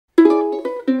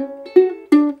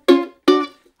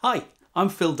Hi, I'm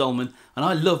Phil Doleman and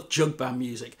I love jug band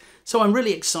music, so I'm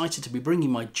really excited to be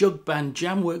bringing my Jug Band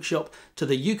Jam workshop to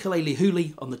the Ukulele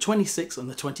Hooley on the 26th and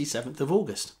the 27th of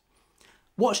August.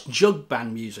 What's jug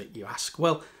band music, you ask?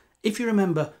 Well, if you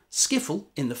remember skiffle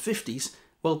in the 50s,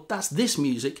 well, that's this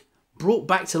music brought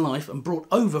back to life and brought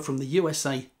over from the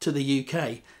USA to the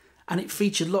UK, and it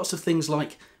featured lots of things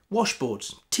like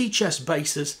washboards, tea-chest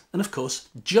basses and of course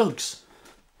jugs,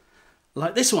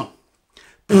 like this one.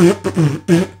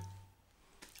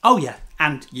 Oh yeah,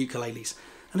 and ukuleles.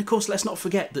 And of course, let's not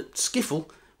forget that skiffle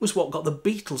was what got the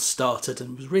Beatles started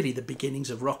and was really the beginnings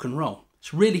of rock and roll.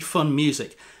 It's really fun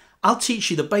music. I'll teach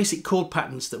you the basic chord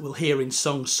patterns that we'll hear in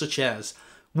songs such as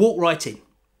Walk Right In,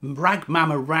 Rag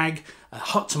Mama Rag,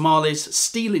 Hot Tamales,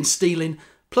 Stealin' Stealin',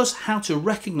 plus how to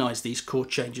recognise these chord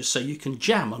changes so you can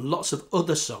jam on lots of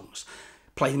other songs,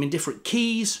 play them in different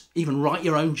keys, even write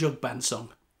your own jug band song.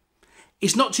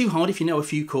 It's not too hard if you know a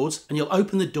few chords, and you'll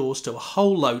open the doors to a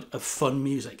whole load of fun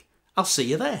music. I'll see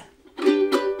you there.